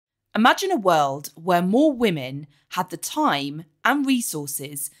Imagine a world where more women had the time and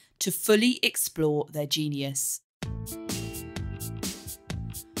resources to fully explore their genius.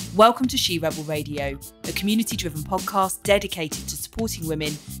 Welcome to She Rebel Radio, a community-driven podcast dedicated to supporting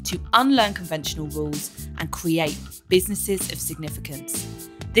women to unlearn conventional rules and create businesses of significance.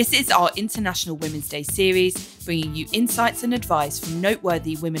 This is our International Women's Day series, bringing you insights and advice from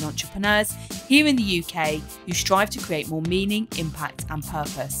noteworthy women entrepreneurs here in the UK who strive to create more meaning, impact and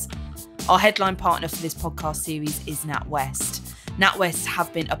purpose. Our headline partner for this podcast series is NatWest. NatWest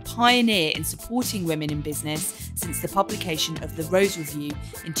have been a pioneer in supporting women in business since the publication of the Rose Review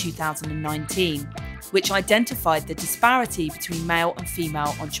in 2019, which identified the disparity between male and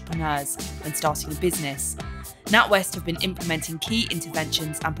female entrepreneurs when starting a business. NatWest have been implementing key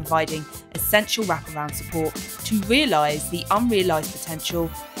interventions and providing essential wraparound support to realise the unrealised potential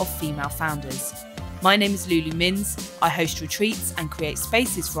of female founders. My name is Lulu Minns. I host retreats and create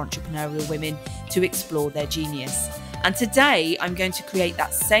spaces for entrepreneurial women to explore their genius. And today I'm going to create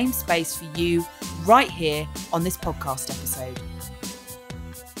that same space for you right here on this podcast episode.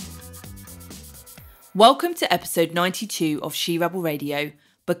 Welcome to episode 92 of She Rebel Radio,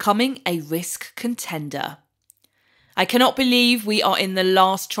 Becoming a Risk Contender. I cannot believe we are in the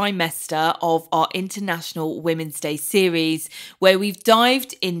last trimester of our International Women's Day series, where we've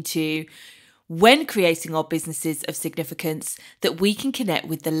dived into when creating our businesses of significance that we can connect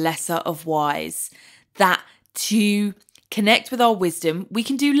with the lesser of whys, that to connect with our wisdom, we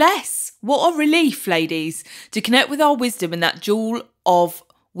can do less. What a relief, ladies, to connect with our wisdom and that jewel of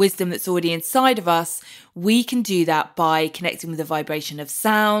wisdom that's already inside of us. We can do that by connecting with the vibration of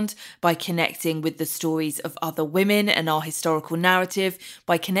sound, by connecting with the stories of other women and our historical narrative,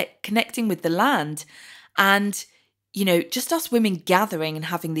 by connecting with the land. And, you know, just us women gathering and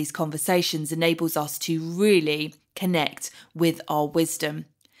having these conversations enables us to really connect with our wisdom.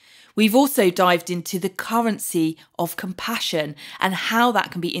 We've also dived into the currency of compassion and how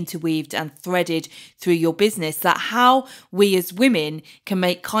that can be interweaved and threaded through your business, that how we as women can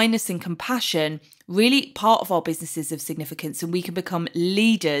make kindness and compassion really part of our businesses of significance, and we can become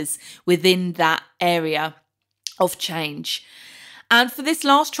leaders within that area of change. And for this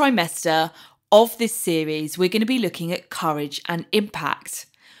last trimester of this series, we're going to be looking at courage and impact.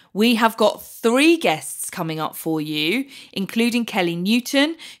 We have got 3 guests coming up for you, including Kelly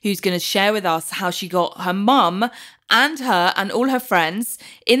Newton, who's going to share with us how she got her mum and her and all her friends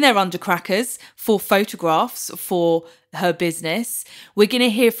in their undercrackers for photographs for her business. We're going to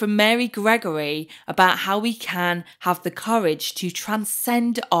hear from Mary Gregory about how we can have the courage to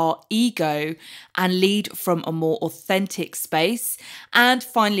transcend our ego and lead from a more authentic space. And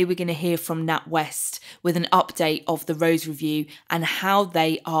finally, we're going to hear from NatWest with an update of the Rose Review and how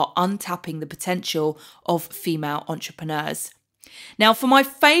they are untapping the potential of female entrepreneurs. Now, for my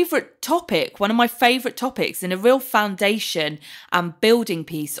favourite topic, one of my favourite topics and a real foundation and building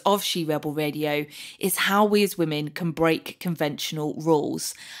piece of She Rebel Radio is how we as women can break conventional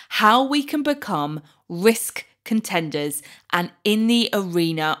rules, how we can become risk contenders and in the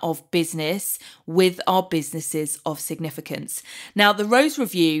arena of business with our businesses of significance. Now, the Rose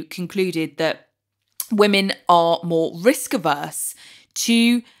Review concluded that women are more risk averse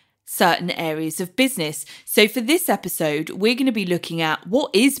to certain areas of business. So for this episode, we're going to be looking at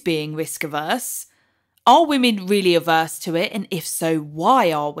what is being risk averse. Are women really averse to it? And if so,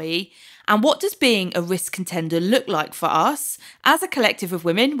 why are we? And what does being a risk contender look like for us as a collective of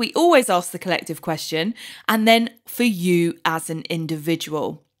women? We always ask the collective question. And then for you as an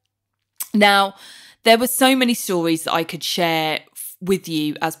individual. Now, there were so many stories that I could share with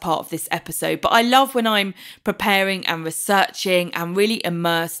you as part of this episode, but I love when I'm preparing and researching and really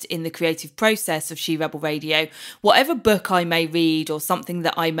immersed in the creative process of She Rebel Radio. Whatever book I may read or something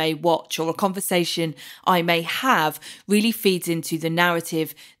that I may watch or a conversation I may have really feeds into the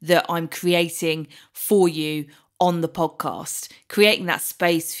narrative that I'm creating for you on the podcast, creating that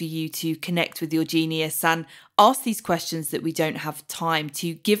space for you to connect with your genius and ask these questions that we don't have time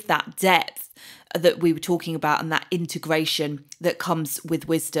to give that depth that we were talking about and that integration that comes with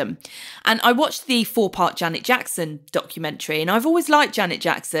wisdom. And I watched the 4-part Janet Jackson documentary, and I've always liked Janet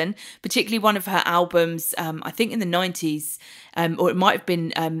Jackson, particularly one of her albums, I think in the 90s, or it might have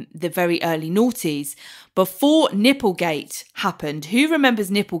been the very early noughties, before Nipplegate happened. Who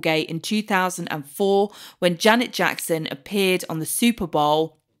remembers Nipplegate in 2004 when Janet Jackson appeared on the Super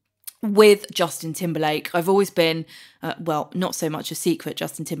Bowl with Justin Timberlake? I've always been, not so much a secret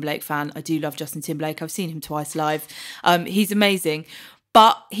Justin Timberlake fan. I do love Justin Timberlake. I've seen him twice live. He's amazing.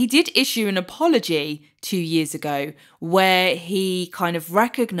 But he did issue an apology 2 years ago where he kind of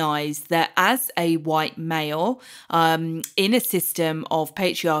recognised that as a white male in a system of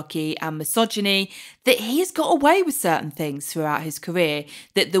patriarchy and misogyny, that he has got away with certain things throughout his career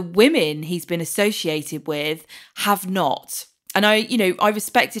that the women he's been associated with have not. And I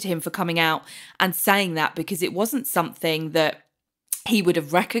respected him for coming out and saying that, because it wasn't something that he would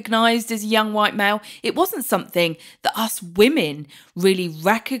have recognised as a young white male. It wasn't something that us women really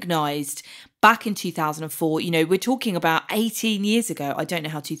recognised back in 2004. We're talking about 18 years ago. I don't know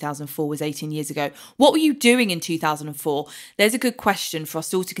how 2004 was 18 years ago. What were you doing in 2004? There's a good question for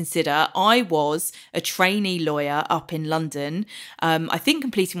us all to consider. I was a trainee lawyer up in London, I think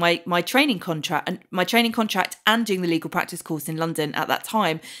completing my training contract and doing the legal practice course in London at that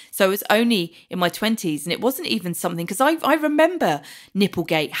time. So I was only in my 20s, and it wasn't even something, because I remember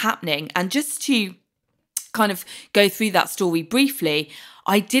Nipplegate happening. And just to kind of go through that story briefly,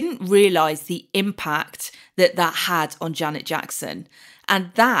 I didn't realise the impact that had on Janet Jackson.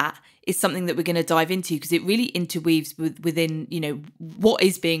 And that is something that we're going to dive into, because it really interweaves within, what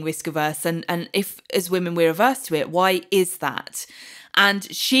is being risk averse, and if as women we're averse to it, why is that? And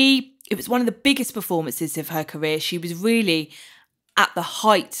it was one of the biggest performances of her career. She was really at the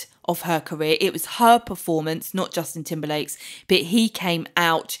height of her career. It was her performance, not Justin Timberlake's, but he came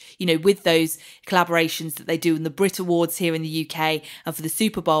out, with those collaborations that they do in the Brit Awards here in the UK and for the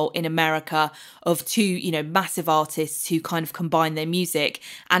Super Bowl in America, of two, massive artists who kind of combine their music.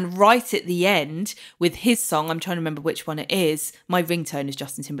 And right at the end with his song, I'm trying to remember which one it is. My ringtone is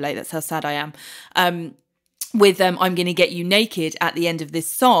Justin Timberlake. That's how sad I am. With I'm Gonna Get You Naked at the end of this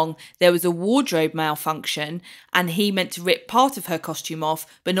song, there was a wardrobe malfunction, and he meant to rip part of her costume off,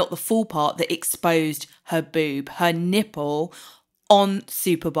 but not the full part that exposed her boob, her nipple, on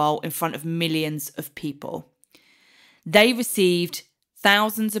Super Bowl in front of millions of people. They received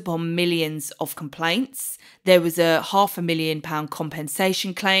thousands upon millions of complaints. There was a £500,000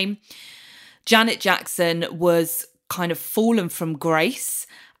 compensation claim. Janet Jackson was kind of fallen from grace,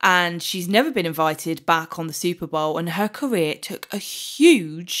 and she's never been invited back on the Super Bowl, and her career took a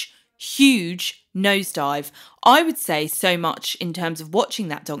huge nosedive. I would say so much in terms of watching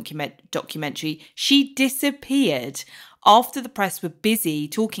that documentary. She disappeared after the press were busy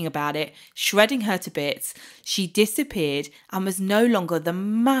talking about it, shredding her to bits. She disappeared and was no longer the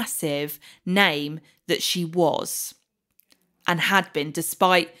massive name that she was and had been,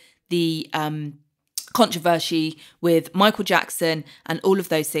 despite the controversy with Michael Jackson and all of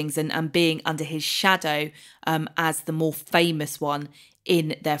those things, and being under his shadow as the more famous one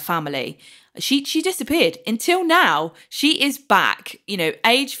in their family. She disappeared. Until now, she is back,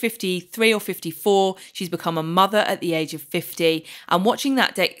 age 53 or 54. She's become a mother at the age of 50. And watching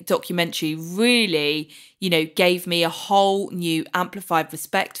that documentary really, gave me a whole new amplified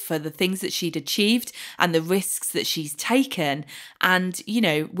respect for the things that she'd achieved and the risks that she's taken. And,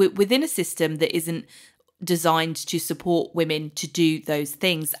 within a system that isn't designed to support women to do those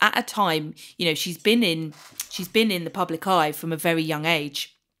things at a time, she's been in the public eye from a very young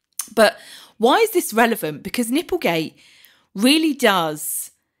age. But why is this relevant? Because Nipplegate really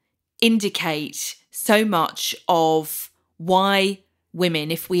does indicate so much of why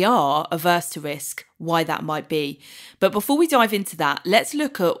women, if we are averse to risk, why that might be. But before we dive into that, let's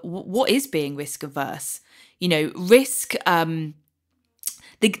look at what is being risk averse. Risk,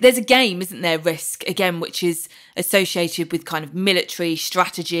 there's a game, isn't there, Risk, again, which is associated with kind of military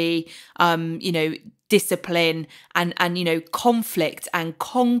strategy, discipline and conflict and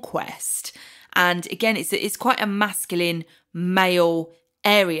conquest. And again, it's quite a masculine male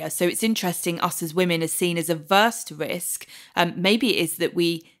area. So it's interesting, us as women are seen as averse to risk. Maybe it is that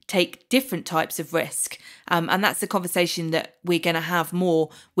we take different types of risk. And that's the conversation that we're going to have more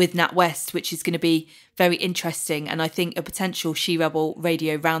with Nat West, which is going to be very interesting. And I think a potential She Rebel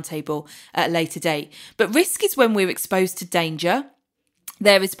radio roundtable at a later date. But risk is when we're exposed to danger.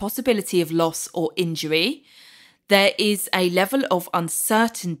 There is possibility of loss or injury. There is a level of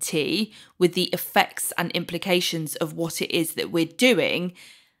uncertainty with the effects and implications of what it is that we're doing.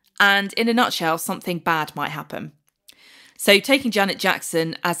 And in a nutshell, something bad might happen. So taking Janet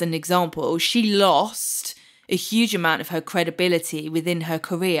Jackson as an example, she lost a huge amount of her credibility within her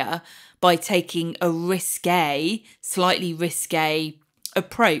career by taking a slightly risque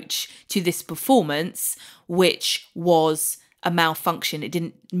approach to this performance, which was a malfunction. It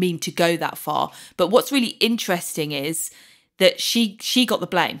didn't mean to go that far. But what's really interesting is that she got the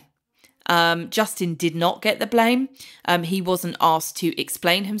blame. Justin did not get the blame. He wasn't asked to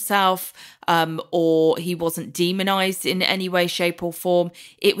explain himself, or he wasn't demonized in any way, shape or form.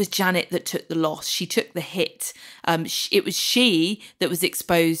 It was Janet that took the loss. She took the hit. It was she that was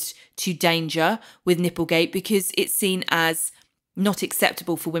exposed to danger with Nipplegate, because it's seen as not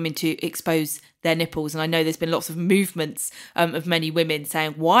acceptable for women to expose their nipples. And I know there's been lots of movements of many women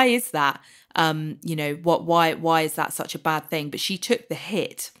saying, why is that? Why is that such a bad thing? But she took the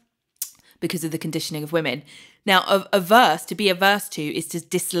hit because of the conditioning of women. Now, to be averse to is to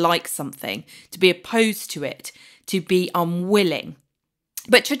dislike something, to be opposed to it, to be unwilling.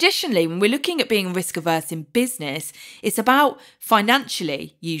 But traditionally, when we're looking at being risk averse in business, it's about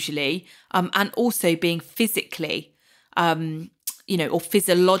financially, usually, and also being physically, or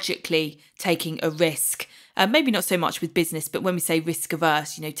physiologically taking a risk. Maybe not so much with business, but when we say risk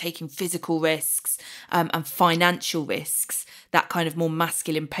averse, taking physical risks and financial risks, that kind of more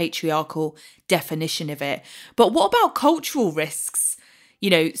masculine patriarchal definition of it. But what about cultural risks?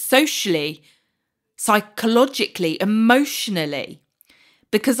 Socially, psychologically, emotionally?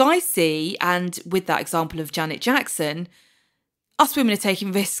 Because I see, and with that example of Janet Jackson, us women are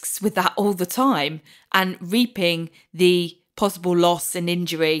taking risks with that all the time and reaping the possible loss and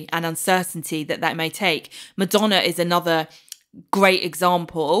injury and uncertainty that may take. Madonna is another great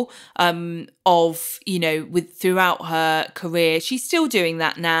example of, with throughout her career. She's still doing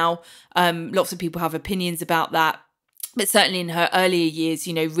that now. Lots of people have opinions about that. But certainly in her earlier years,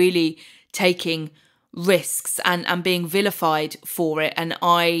 really taking risks and being vilified for it. And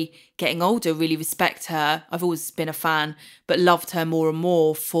I, getting older, really respect her. I've always been a fan, but loved her more and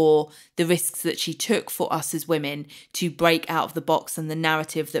more for the risks that she took for us as women to break out of the box and the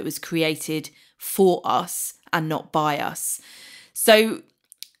narrative that was created for us and not by us. So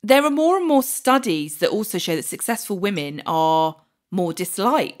there are more and more studies that also show that successful women are more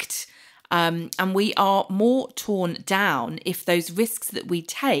disliked, and we are more torn down if those risks that we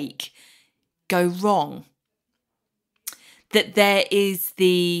take go wrong. That there is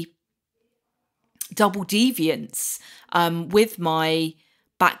the double deviance with my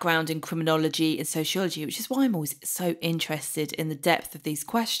background in criminology and sociology, which is why I'm always so interested in the depth of these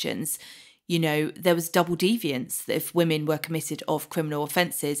questions. There was double deviance, that if women were committed of criminal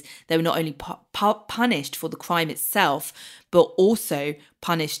offences, they were not only punished for the crime itself, but also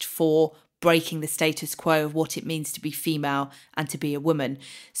punished for breaking the status quo of what it means to be female and to be a woman.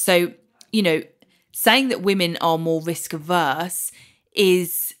 So, saying that women are more risk averse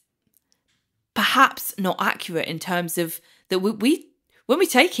is perhaps not accurate in terms of that when we're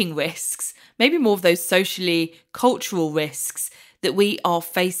taking risks, maybe more of those socially cultural risks, that we are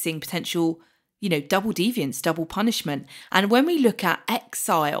facing potential, double deviance, double punishment. And when we look at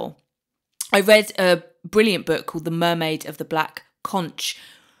exile, I read a brilliant book called The Mermaid of the Black Conch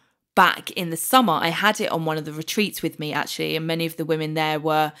back in the summer. I had it on one of the retreats with me, actually, and many of the women there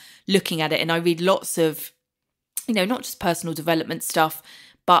were looking at it. And I read lots of, not just personal development stuff,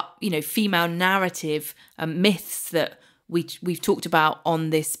 but, female narrative myths that we've talked about on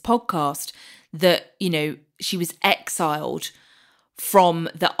this podcast, that, she was exiled from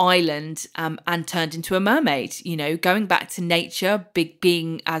the island and turned into a mermaid, going back to nature,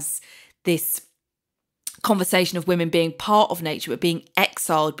 being as this conversation of women being part of nature, but being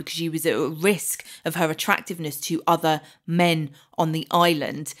exiled because she was at risk of her attractiveness to other men on the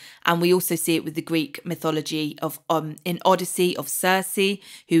island. And we also see it with the Greek mythology of in Odyssey of Circe,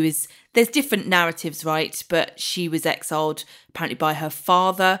 there's different narratives, right? But she was exiled apparently by her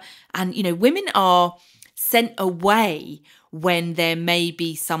father. And, women are sent away when there may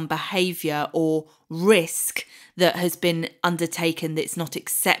be some behaviour or risk that has been undertaken that's not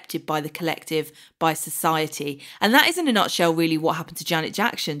accepted by the collective, by society. And that is, in a nutshell, really what happened to Janet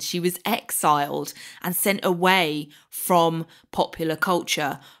Jackson. She was exiled and sent away from popular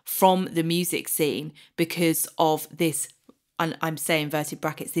culture, from the music scene, because of this, and I'm saying inverted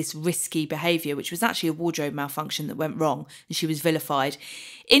brackets, this risky behaviour, which was actually a wardrobe malfunction that went wrong, and she was vilified.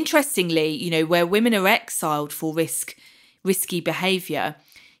 Interestingly, where women are exiled for risky behaviour,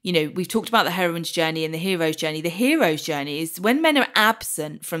 we've talked about the heroine's journey and the hero's journey. The hero's journey is when men are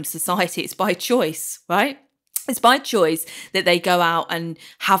absent from society, it's by choice, right? It's by choice that they go out and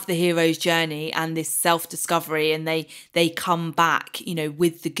have the hero's journey and this self-discovery, and they come back,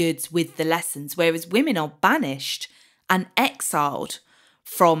 with the goods, with the lessons, whereas women are banished and exiled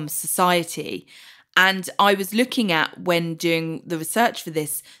from society. And I was looking at, when doing the research for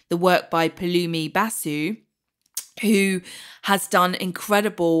this, the work by Palumi Basu, who has done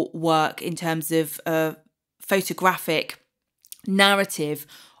incredible work in terms of photographic narrative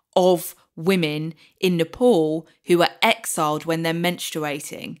of women in Nepal who are exiled when they're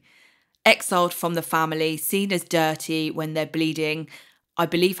menstruating. exiled from the family, seen as dirty when they're bleeding. I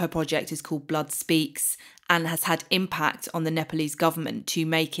believe her project is called Blood Speaks and has had impact on the Nepalese government to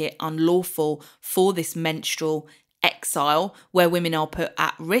make it unlawful for this menstrual exile, where women are put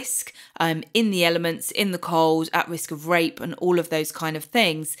at risk in the elements, in the cold, at risk of rape and all of those kind of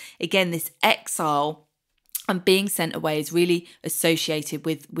things. Again, this exile and being sent away is really associated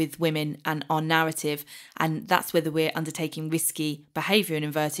with women and our narrative. And that's whether we're undertaking risky behaviour in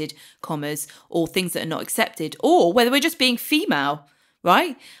inverted commas or things that are not accepted, or whether we're just being female,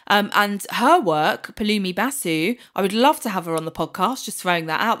 right? And her work, Palumi Basu, I would love to have her on the podcast, just throwing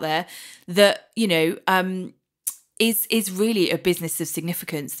that out there, that, is really a business of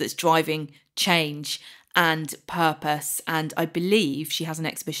significance that's driving change and purpose. And I believe she has an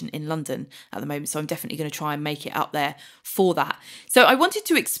exhibition in London at the moment, so I'm definitely going to try and make it out there for that. So I wanted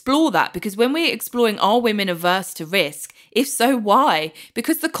to explore that, because when we're exploring, are women averse to risk? If so, why?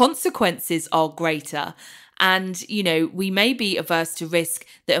 Because the consequences are greater. And, we may be averse to risk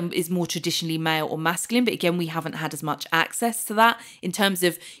that is more traditionally male or masculine, but again, we haven't had as much access to that in terms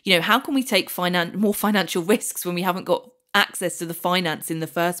of, how can we take more financial risks when we haven't got access to the finance in the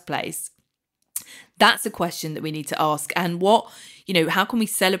first place? That's a question that we need to ask. And how can we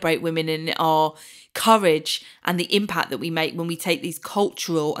celebrate women in our courage and the impact that we make when we take these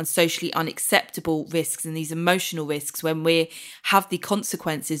cultural and socially unacceptable risks and these emotional risks, when we have the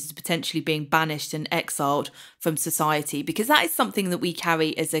consequences of potentially being banished and exiled from society? Because that is something that we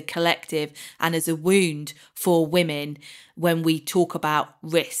carry as a collective and as a wound for women when we talk about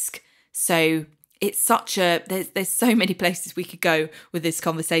risk. So it's there's so many places we could go with this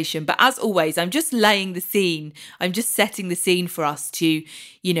conversation. But as always, I'm just laying the scene. I'm just setting the scene for us to,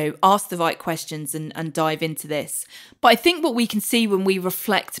 ask the right questions and dive into this. But I think what we can see when we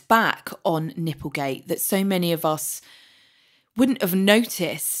reflect back on Nipplegate that so many of us wouldn't have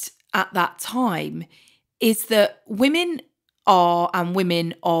noticed at that time is that women of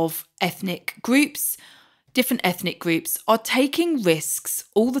different ethnic groups are taking risks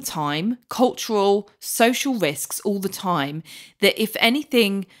all the time, cultural, social risks all the time, that if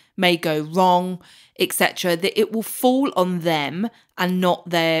anything may go wrong, etc., that it will fall on them and not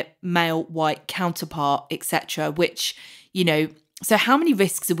their male white counterpart, etc., which, so how many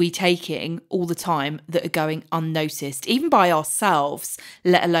risks are we taking all the time that are going unnoticed, even by ourselves,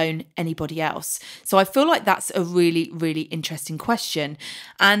 let alone anybody else? So I feel like that's a really, really interesting question.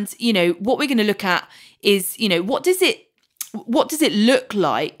 And, what we're going to look at is, what does it look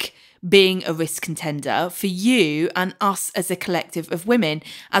like being a risk contender for you and us as a collective of women?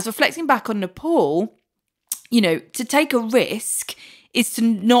 As reflecting back on Nepal, to take a risk is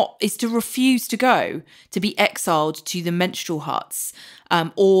to refuse to go, to be exiled to the menstrual huts,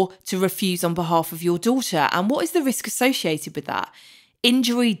 or to refuse on behalf of your daughter. And what is the risk associated with that?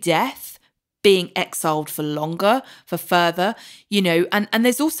 Injury, death, being exiled for longer, for further, and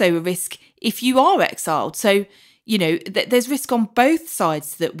there's also a risk if you are exiled. So, there's risk on both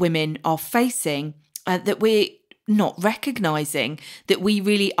sides that women are facing, that we're not recognising, that we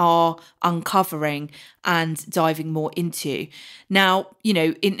really are uncovering and diving more into. Now,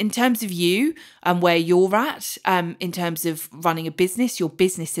 in terms of you and where you're at, in terms of running a business, your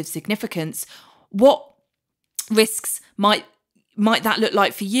business of significance, what risks might that look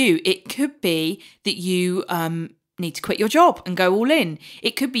like for you? It could be that you need to quit your job and go all in.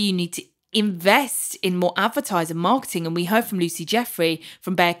 It could be you need to invest in more advertising, marketing. And we heard from Lucy Jeffrey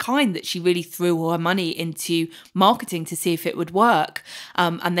from Bear Kind that she really threw all her money into marketing to see if it would work,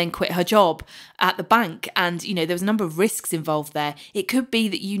 and then quit her job at the bank. And, there was a number of risks involved there. It could be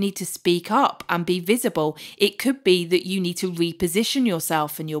that you need to speak up and be visible. It could be that you need to reposition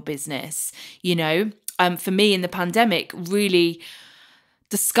yourself in your business. For me in the pandemic, really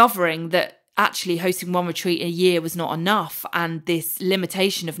discovering that actually hosting one retreat a year was not enough, and this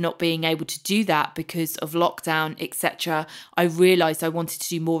limitation of not being able to do that because of lockdown, etc., I realised I wanted to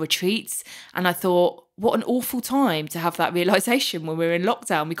do more retreats. And I thought, what an awful time to have that realisation when we're in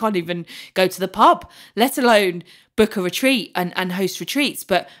lockdown. We can't even go to the pub, let alone book a retreat and host retreats.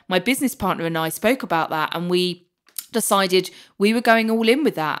 But my business partner and I spoke about that, and we decided we were going all in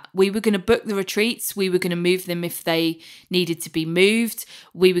with that. We were going to book the retreats. We were going to move them if they needed to be moved.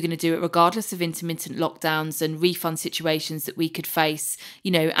 We were going to do it regardless of intermittent lockdowns and refund situations that we could face,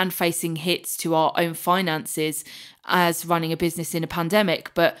 and facing hits to our own finances as running a business in a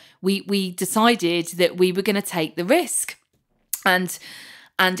pandemic. But we decided that we were going to take the risk, and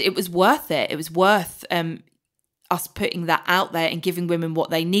it was worth it. It was worth us putting that out there and giving women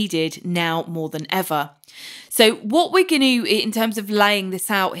what they needed now more than ever. So what we're going to, in terms of laying this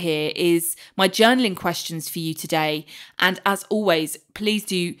out here, is my journaling questions for you today. And as always, please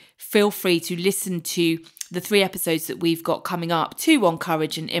do feel free to listen to the 3 episodes that we've got coming up, 2 on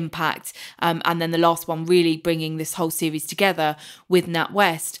courage and impact, and then the last one really bringing this whole series together with Nat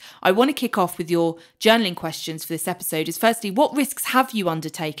West. I want to kick off with your journaling questions for this episode. Is firstly, what risks have you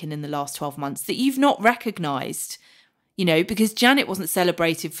undertaken in the last 12 months that you've not recognised? You know, because Janet wasn't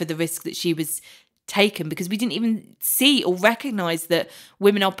celebrated for the risk that she was taken, because we didn't even see or recognise that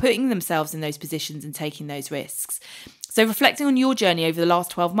women are putting themselves in those positions and taking those risks. So reflecting on your journey over the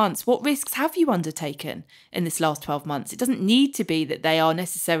last 12 months, what risks have you undertaken in this last 12 months? It doesn't need to be that they are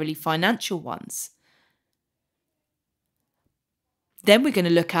necessarily financial ones. Then we're going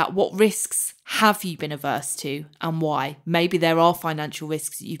to look at what risks have you been averse to and why. Maybe there are financial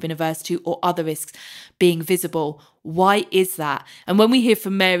risks that you've been averse to, or other risks being visible. Why is that? And when we hear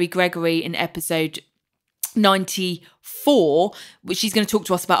from Mary Gregory in episode 94, which she's going to talk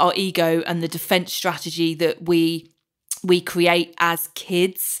to us about our ego and the defense strategy that we create as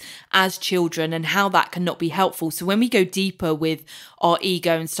kids, as children, and how that cannot be helpful. So when we go deeper with our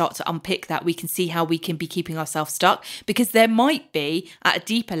ego and start to unpick that, we can see how we can be keeping ourselves stuck, because there might be, at a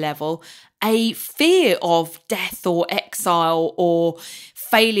deeper level, a fear of death or exile or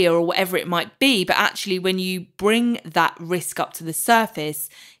failure or whatever it might be. But actually, when you bring that risk up to the surface,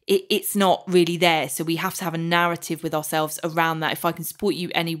 it's not really there. So we have to have a narrative with ourselves around that. If I can support you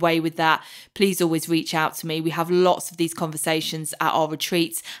any way with that, please always reach out to me. We have lots of these conversations at our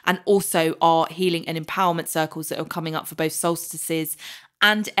retreats and also our healing and empowerment circles that are coming up for both solstices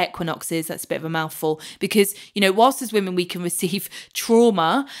and equinoxes. That's a bit of a mouthful, because, you know, whilst as women we can receive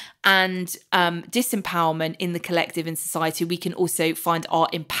trauma and disempowerment in the collective in society, we can also find our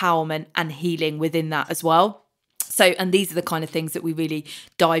empowerment and healing within that as well. So, and these are the kind of things that we really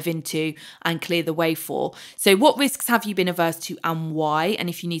dive into and clear the way for. So what risks have you been averse to and why? And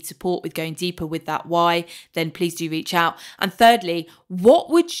if you need support with going deeper with that why, then please do reach out. And thirdly, what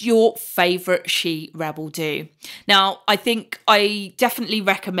would your favourite she-rebel do? Now, I think I definitely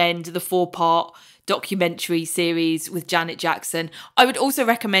recommend the 4-part documentary series with Janet Jackson. I would also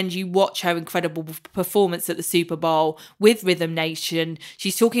recommend you watch her incredible performance at the Super Bowl with Rhythm Nation.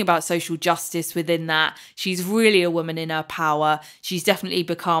 She's talking about social justice within that. She's really a woman in her power. She's definitely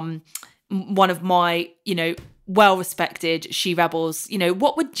become one of my, you know, well-respected she-rebels. You know,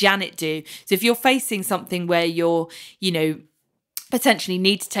 what would Janet do? So if you're facing something where you're, you know, potentially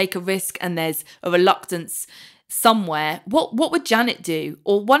need to take a risk and there's a reluctance somewhere, what would Janet do?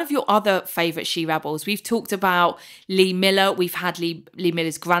 Or one of your other favourite she-rebels. We've talked about Lee Miller. We've had Lee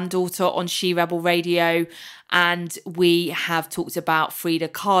Miller's granddaughter on She-Rebel Radio. And we have talked about Frida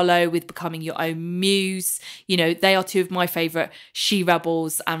Kahlo with Becoming Your Own Muse. You know, they are 2 of my favourite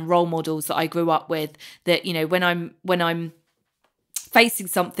she-rebels and role models that I grew up with, that, you know, when I'm facing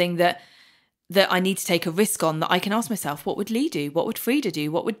something that I need to take a risk on, that I can ask myself, what would Lee do? What would Frida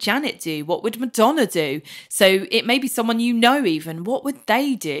do? What would Janet do? What would Madonna do? So it may be someone you know even. What would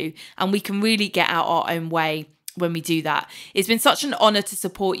they do? And we can really get out our own way when we do that. It's been such an honour to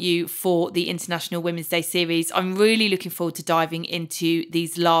support you for the International Women's Day series. I'm really looking forward to diving into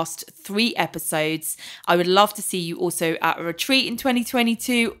these last 3 episodes. I would love to see you also at a retreat in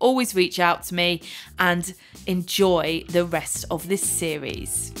 2022. Always reach out to me and enjoy the rest of this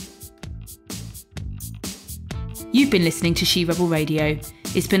series. You've been listening to She-Rebel Radio.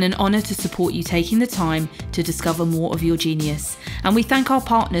 It's been an honour to support you taking the time to discover more of your genius. And we thank our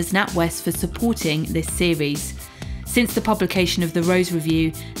partners Nat West for supporting this series. Since the publication of the Rose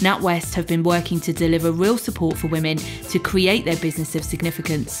Review, Nat West have been working to deliver real support for women to create their business of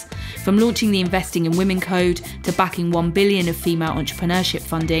significance. From launching the Investing in Women Code to backing $1 billion of female entrepreneurship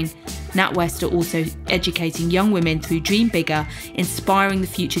funding, Nat West are also educating young women through Dream Bigger, inspiring the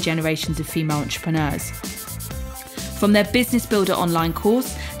future generations of female entrepreneurs. From their Business Builder online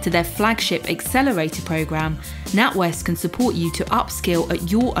course to their flagship Accelerator program, NatWest can support you to upskill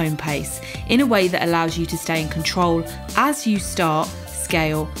at your own pace in a way that allows you to stay in control as you start,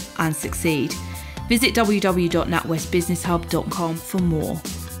 scale and succeed. Visit www.natwestbusinesshub.com for more.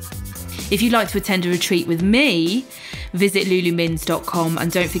 If you'd like to attend a retreat with me, visit luluminns.com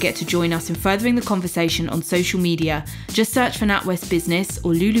and don't forget to join us in furthering the conversation on social media. Just search for NatWest Business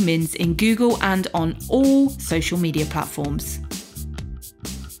or Lulu Minns in Google and on all social media platforms.